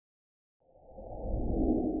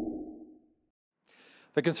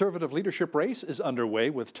The Conservative leadership race is underway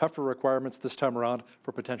with tougher requirements this time around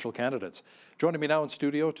for potential candidates. Joining me now in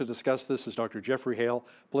studio to discuss this is Dr. Geoffrey Hale,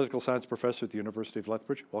 political science professor at the University of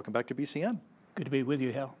Lethbridge. Welcome back to BCN. Good to be with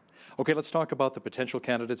you, Hale. Okay, let's talk about the potential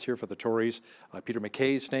candidates here for the Tories. Peter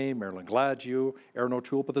MacKay's name, Marilyn Gladu, Erin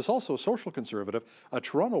O'Toole, but there's also a social conservative, a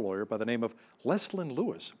Toronto lawyer by the name of Leslyn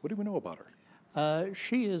Lewis. What do we know about her?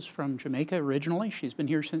 She is from Jamaica originally. She's been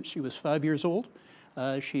here since she was 5 years old.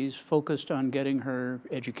 She's focused on getting her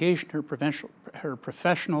education, her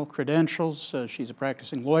professional credentials. She's a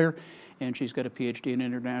practicing lawyer, and she's got a PhD in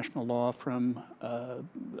international law from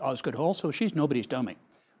Osgoode Hall, so she's nobody's dummy.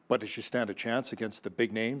 But does she stand a chance against the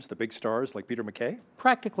big names, the big stars like Peter MacKay?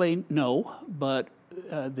 Practically, no, but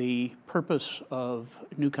the purpose of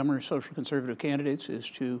newcomer social conservative candidates is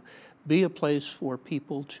to be a place for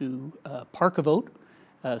people to park a vote,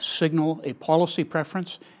 signal a policy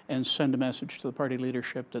preference, and send a message to the party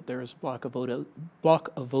leadership that there is a block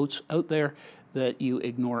of votes out there that you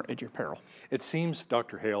ignore at your peril. It seems,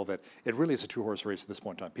 Dr. Hale, that it really is a two-horse race at this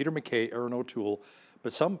point in time. Peter MacKay, Erin O'Toole,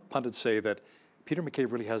 but some pundits say that Peter MacKay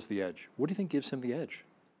really has the edge. What do you think gives him the edge?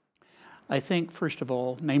 I think, first of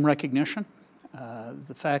all, name recognition,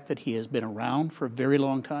 the fact that he has been around for a very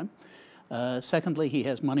long time. Secondly, he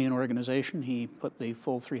has money in organization. He put the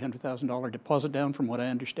full $300,000 deposit down, from what I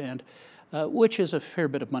understand, which is a fair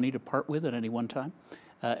bit of money to part with at any one time.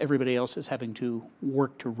 Everybody else is having to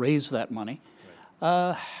work to raise that money.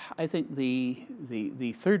 Right. I think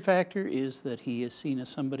the third factor is that he is seen as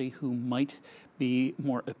somebody who might be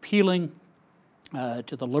more appealing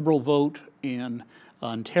to the Liberal vote in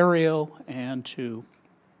Ontario and to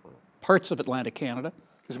parts of Atlantic Canada.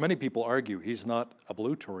 Because many people argue he's not a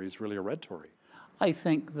blue Tory, he's really a red Tory. I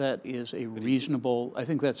think that is a reasonable, I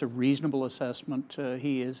think that's a reasonable assessment.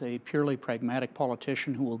 He is a purely pragmatic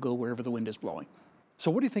politician who will go wherever the wind is blowing.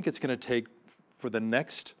 So what do you think it's going to take for the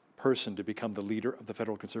next person to become the leader of the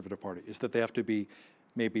Federal Conservative Party? Is that they have to be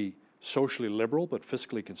maybe socially liberal but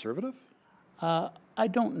fiscally conservative? I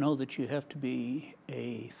don't know that you have to be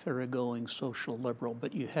a thoroughgoing social liberal,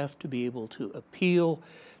 but you have to be able to appeal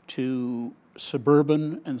to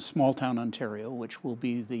suburban and small-town Ontario, which will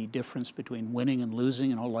be the difference between winning and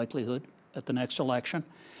losing in all likelihood at the next election.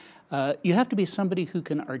 You have to be somebody who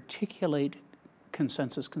can articulate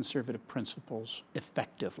consensus conservative principles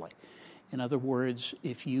effectively. In other words,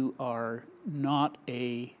 if you are not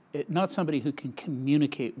somebody who can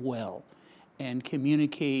communicate well and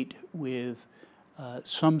communicate with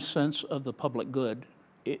some sense of the public good,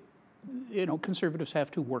 conservatives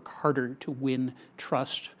have to work harder to win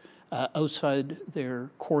trust outside their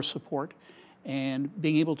core support, and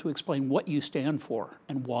being able to explain what you stand for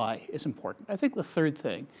and why is important. I think the third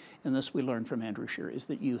thing, and this we learned from Andrew Scheer, is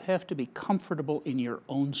that you have to be comfortable in your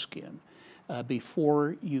own skin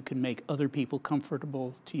before you can make other people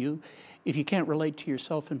comfortable to you. If you can't relate to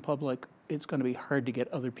yourself in public, it's going to be hard to get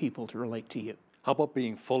other people to relate to you. How about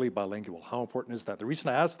being fully bilingual? How important is that? The reason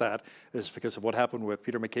I ask that is because of what happened with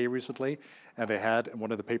Peter MacKay recently, and they had in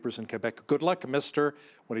one of the papers in Quebec, "Good luck, mister,"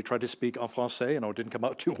 when he tried to speak en français, it didn't come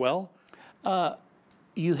out too well.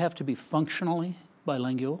 You have to be functionally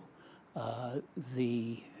bilingual.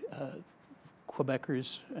 The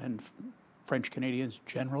Quebecers and French Canadians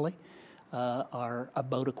generally are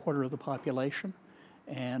about a quarter of the population,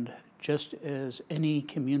 and just as any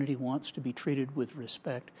community wants to be treated with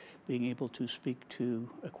respect, being able to speak to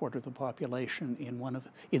a quarter of the population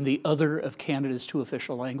in the other of Canada's two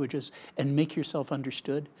official languages and make yourself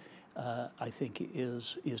understood, I think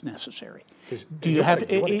is necessary.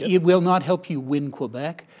 It will not help you win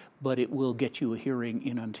Quebec, but it will get you a hearing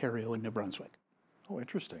in Ontario and New Brunswick. Oh,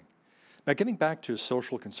 interesting. Now, getting back to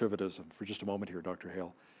social conservatism for just a moment here, Dr.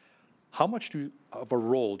 Hale, how much of a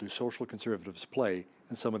role do social conservatives play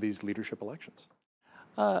in some of these leadership elections?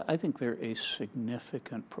 I think they're a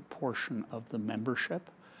significant proportion of the membership,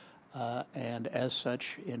 and as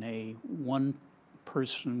such, in a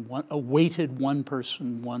weighted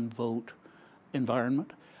one-person, one-vote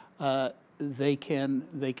environment, they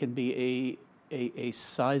can be a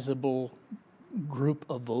sizable group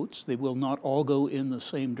of votes. They will not all go in the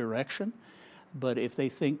same direction, but if they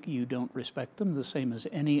think you don't respect them, the same as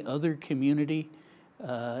any other community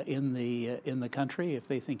in the country, if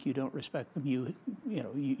they think you don't respect them,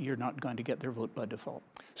 you're not going to get their vote by default.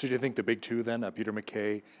 So do you think the big two then, Peter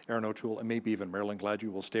MacKay, Erin O'Toole, and maybe even Marilyn Gladu,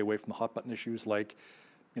 will stay away from the hot button issues like,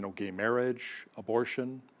 gay marriage,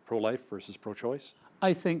 abortion, pro-life versus pro-choice?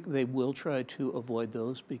 I think they will try to avoid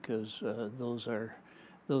those because those are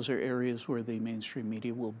areas where the mainstream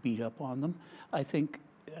media will beat up on them. I think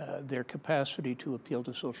their capacity to appeal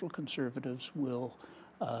to social conservatives will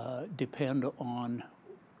depend on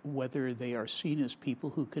whether they are seen as people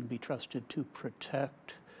who can be trusted to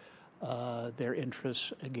protect their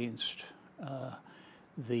interests against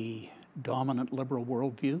the dominant liberal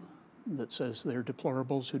worldview that says they're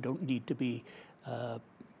deplorables who don't need to be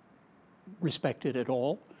respected at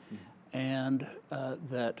all, and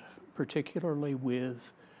that particularly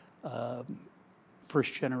with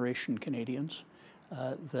first-generation Canadians,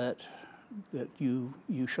 that you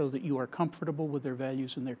show that you are comfortable with their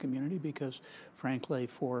values in their community, because frankly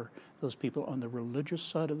for those people on the religious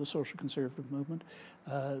side of the social conservative movement,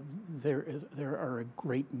 there are a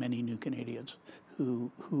great many new Canadians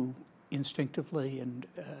who instinctively and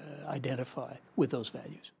identify with those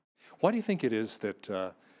values. Why do you think it is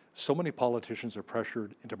that so many politicians are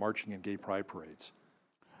pressured into marching in gay pride parades?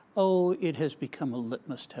 Oh, it has become a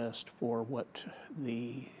litmus test for what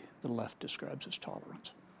the left describes as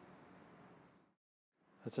tolerance.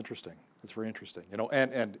 That's interesting. That's very interesting. You know,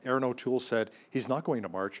 and Aaron O'Toole said he's not going to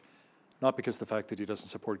march, not because of the fact that he doesn't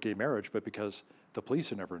support gay marriage, but because the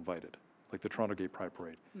police are never invited, like the Toronto Gay Pride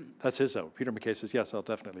Parade. That's his out. Peter MacKay says, yes, I'll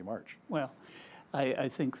definitely march. Well, I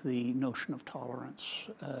think the notion of tolerance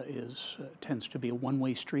tends to be a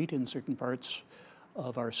one-way street in certain parts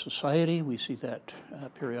of our society. We see that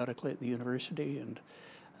periodically at the university, and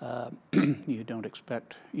you don't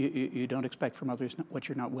expect from others what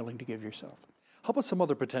you're not willing to give yourself. How about some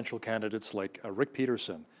other potential candidates like Rick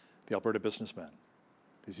Peterson, the Alberta businessman?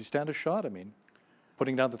 Does he stand a shot? I mean,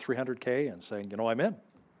 putting down the 300K and saying, you know, I'm in.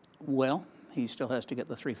 Well, he still has to get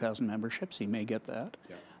the 3,000 memberships. He may get that.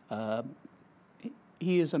 Yeah.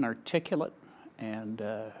 He is an articulate and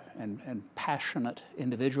passionate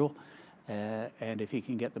individual, and if he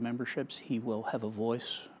can get the memberships, he will have a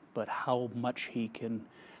voice. But how much he can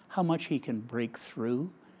break through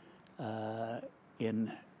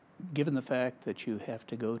given the fact that you have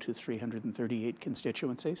to go to 338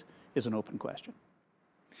 constituencies, is an open question.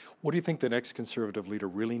 What do you think the next Conservative leader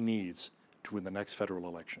really needs to win the next federal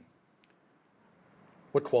election?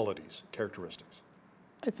 What qualities, characteristics?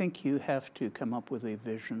 I think you have to come up with a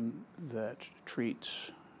vision that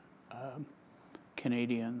treats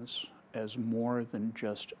Canadians as more than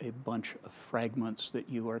just a bunch of fragments that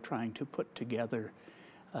you are trying to put together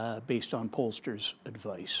based on pollsters'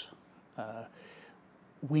 advice.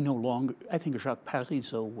 We no longer, I think Jacques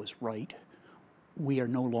Parizeau was right. We are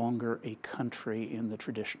no longer a country in the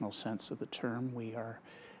traditional sense of the term. We are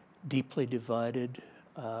deeply divided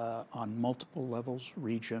on multiple levels: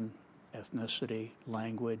 region, ethnicity,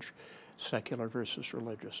 language, secular versus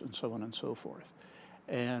religious, and so on and so forth.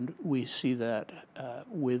 And we see that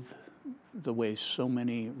with the way so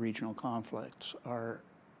many regional conflicts are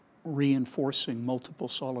reinforcing multiple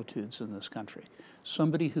solitudes in this country.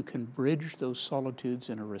 Somebody who can bridge those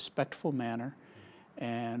solitudes in a respectful manner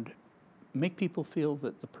and make people feel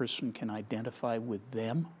that the person can identify with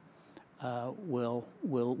them will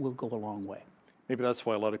go a long way. Maybe that's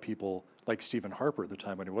why a lot of people like Stephen Harper at the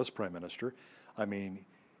time when he was Prime Minister. I mean,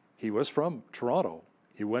 he was from Toronto.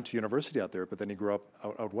 He went to university out there, but then he grew up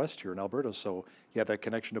out west here in Alberta, so he had that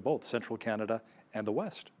connection to both Central Canada and the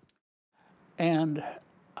West. And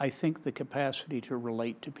I think the capacity to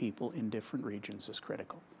relate to people in different regions is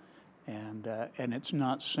critical. And it's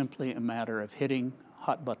not simply a matter of hitting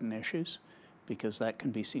hot-button issues, because that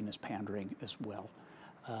can be seen as pandering as well,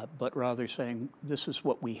 but rather saying this is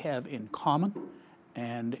what we have in common,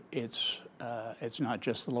 and it's not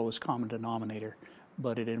just the lowest common denominator,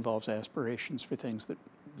 but it involves aspirations for things that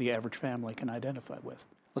the average family can identify with.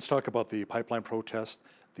 Let's talk about the pipeline protest,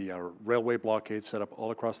 the railway blockade set up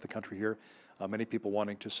all across the country here. Many people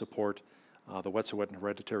wanting to support the Wet'suwet'en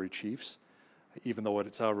Hereditary Chiefs, even though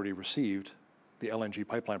it's already received the LNG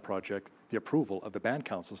pipeline project, the approval of the band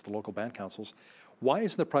councils, the local band councils. Why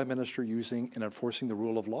isn't the Prime Minister using and enforcing the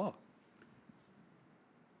rule of law?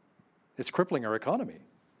 It's crippling our economy,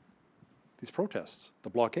 these protests, the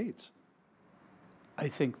blockades. I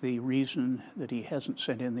think the reason that he hasn't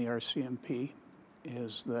sent in the RCMP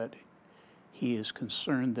is that he is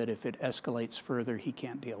concerned that if it escalates further, he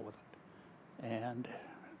can't deal with it. And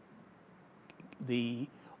the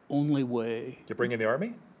only way... You bring in the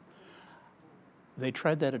army? They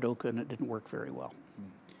tried that at Oka and it didn't work very well.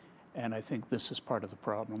 And I think this is part of the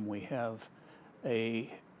problem. We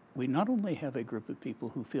not only have a group of people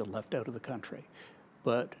who feel left out of the country,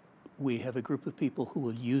 but we have a group of people who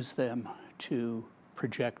will use them to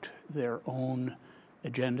project their own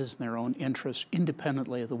agendas and their own interests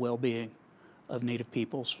independently of the well-being of Native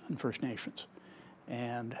peoples and First Nations.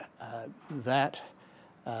 And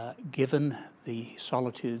given the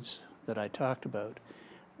solitudes that I talked about,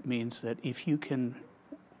 means that if you can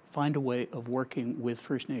find a way of working with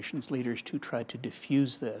First Nations leaders to try to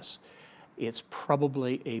diffuse this, it's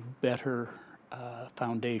probably a better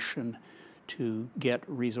foundation to get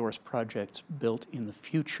resource projects built in the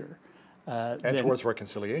future. And towards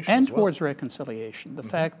reconciliation and as well. towards reconciliation. The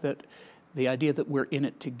fact that the idea that we're in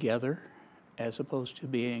it together as opposed to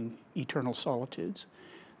being eternal solitudes.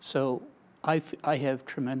 So I have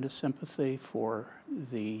tremendous sympathy for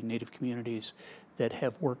the Native communities that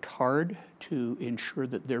have worked hard to ensure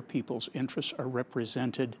that their people's interests are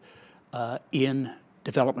represented in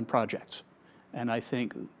development projects. And I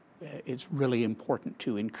think it's really important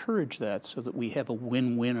to encourage that so that we have a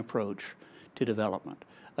win-win approach to development.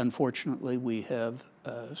 Unfortunately, we have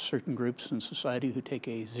certain groups in society who take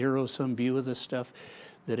a zero-sum view of this stuff,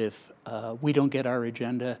 that if we don't get our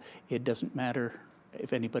agenda, it doesn't matter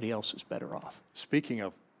if anybody else is better off. Speaking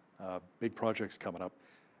of big projects coming up,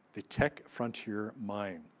 the Teck Frontier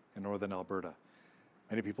Mine in northern Alberta.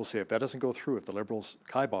 Many people say if that doesn't go through, if the Liberals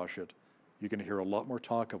kibosh it, you're going to hear a lot more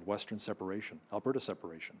talk of Western separation, Alberta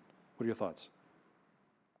separation. What are your thoughts?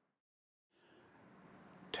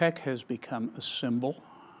 Teck has become a symbol,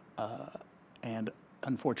 and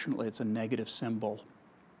unfortunately it's a negative symbol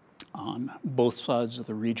on both sides of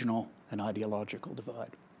the regional and ideological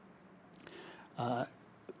divide.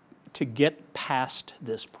 To get past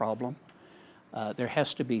this problem, there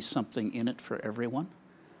has to be something in it for everyone.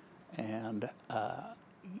 And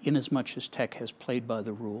inasmuch as Teck has played by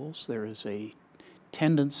the rules, there is a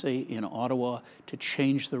tendency in Ottawa to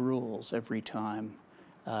change the rules every time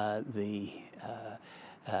the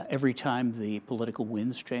political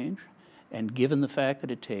winds change. And given the fact that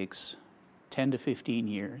it takes 10 to 15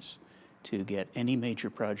 years to get any major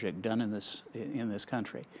project done in this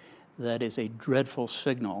country, that is a dreadful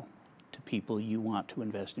signal to people you want to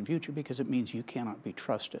invest in future, because it means you cannot be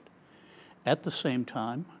trusted. At the same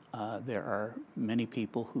time, there are many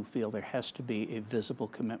people who feel there has to be a visible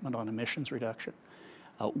commitment on emissions reduction.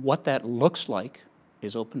 What that looks like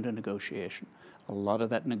is open to negotiation. A lot of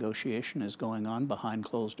that negotiation is going on behind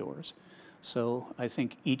closed doors. So I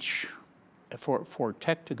think for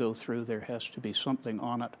Teck to go through, there has to be something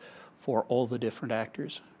on it for all the different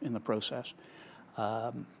actors in the process.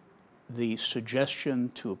 The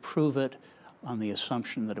suggestion to approve it on the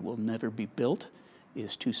assumption that it will never be built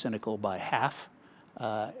is too cynical by half.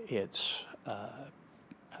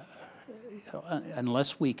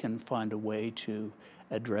 Unless we can find a way to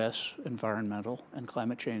address environmental and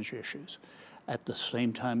climate change issues at the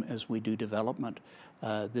same time as we do development,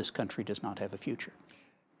 this country does not have a future.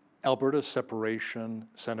 Alberta's separation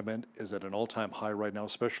sentiment is at an all-time high right now,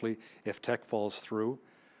 especially if Teck falls through.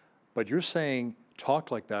 But you're saying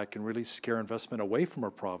talk like that can really scare investment away from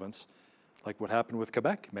our province, like what happened with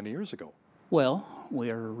Quebec many years ago. Well,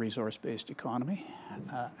 we are a resource-based economy,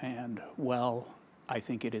 and while I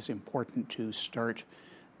think it is important to start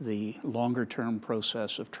the longer-term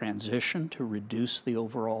process of transition to reduce the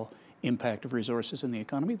overall impact of resources in the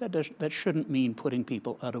economy, that shouldn't mean putting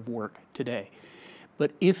people out of work today.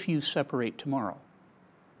 But if you separate tomorrow,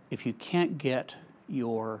 if you can't get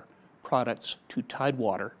your products to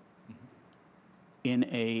Tidewater in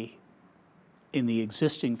the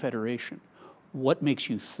existing federation, what makes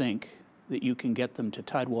you think that you can get them to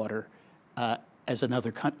Tidewater as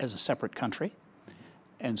a separate country?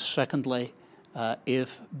 And secondly,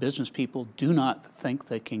 if business people do not think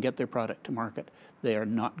they can get their product to market, they are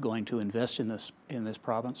not going to invest in this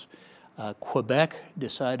province. Quebec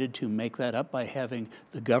decided to make that up by having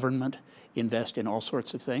the government invest in all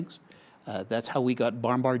sorts of things. That's how we got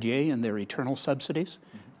Bombardier and their eternal subsidies,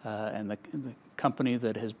 and the company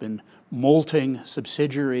that has been molting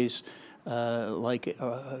subsidiaries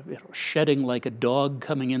shedding like a dog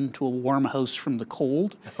coming into a warm house from the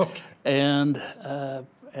cold. Okay. And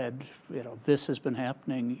this has been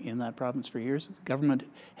happening in that province for years. The government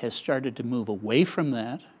has started to move away from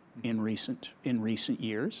that in recent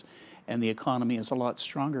years, and the economy is a lot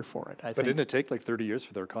stronger for it. But didn't it take like 30 years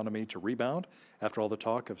for their economy to rebound after all the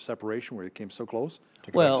talk of separation, where it came so close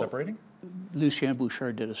to Quebec separating? Lucien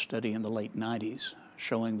Bouchard did a study in the late 90s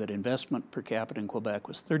showing that investment per capita in Quebec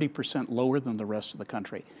was 30% lower than the rest of the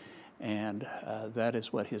country. And that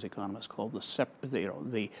is what his economists called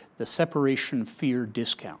the separation fear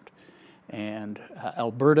discount. And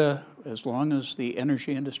Alberta, as long as the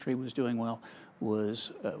energy industry was doing well,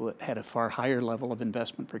 had a far higher level of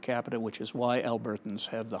investment per capita, which is why Albertans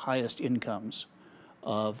have the highest incomes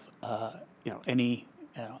of any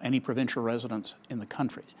provincial residents in the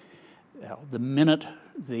country. The minute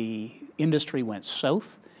the industry went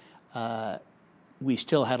south, we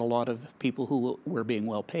still had a lot of people who were being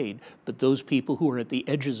well paid, but those people who were at the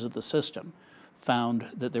edges of the system found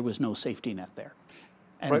that there was no safety net there.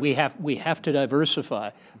 And we have to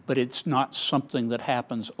diversify, but it's not something that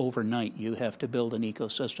happens overnight. You have to build an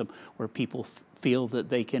ecosystem where people feel that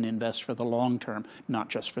they can invest for the long term, not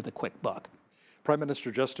just for the quick buck. Prime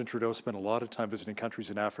Minister Justin Trudeau spent a lot of time visiting countries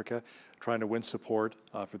in Africa, trying to win support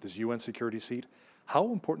for this UN security seat.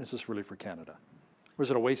 How important is this really for Canada? Or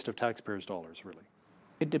is it a waste of taxpayers' dollars, really?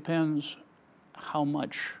 It depends how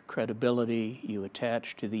much credibility you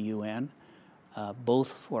attach to the UN.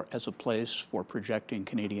 Both as a place for projecting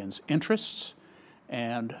Canadians' interests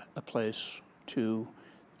and a place to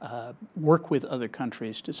work with other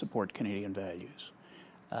countries to support Canadian values.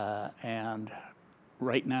 And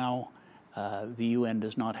right now, the UN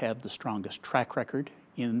does not have the strongest track record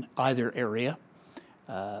in either area.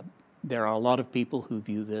 There are a lot of people who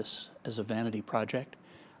view this as a vanity project.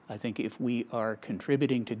 I think if we are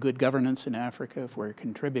contributing to good governance in Africa, if we're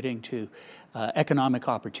contributing to economic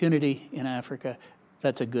opportunity in Africa,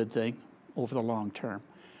 that's a good thing over the long term.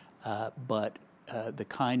 But the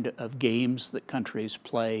kind of games that countries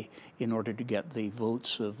play in order to get the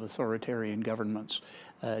votes of authoritarian governments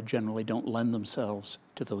generally don't lend themselves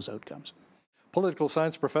to those outcomes. Political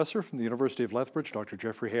science professor from the University of Lethbridge, Dr.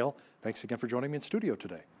 Geoffrey Hale, thanks again for joining me in studio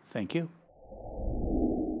today. Thank you.